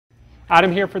Adam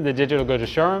here from the Digital Goja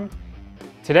showroom.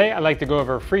 Today I'd like to go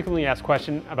over a frequently asked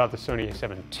question about the Sony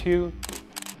a7 II.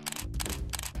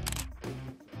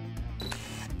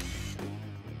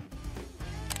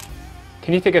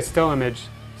 Can you take a still image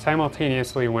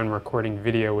simultaneously when recording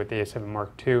video with the a7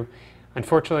 Mark II?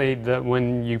 Unfortunately,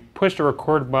 when you push the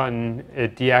record button,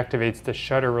 it deactivates the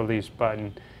shutter release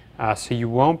button. So you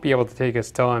won't be able to take a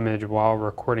still image while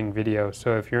recording video.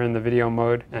 So if you're in the video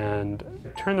mode and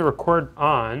turn the record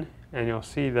on, and you'll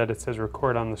see that it says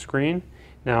record on the screen.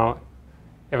 Now,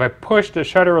 if I push the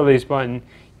shutter release button,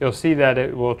 you'll see that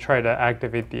it will try to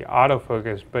activate the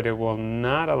autofocus, but it will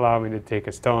not allow me to take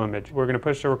a still image. We're going to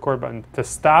push the record button to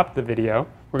stop the video.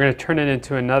 We're going to turn it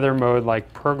into another mode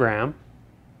like program.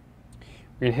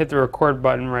 We're going to hit the record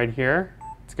button right here.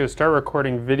 It's going to start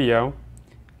recording video.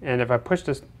 And if I push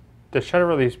the shutter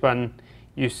release button,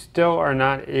 you still are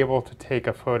not able to take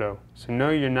a photo. So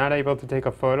no, you're not able to take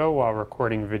a photo while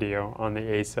recording video on the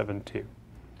a7 II.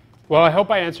 Well, I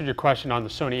hope I answered your question on the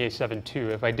Sony a7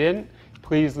 II. If I didn't,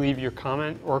 please leave your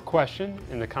comment or question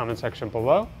in the comment section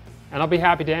below, and I'll be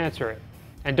happy to answer it.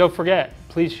 And don't forget,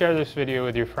 please share this video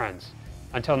with your friends.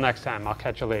 Until next time, I'll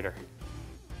catch you later.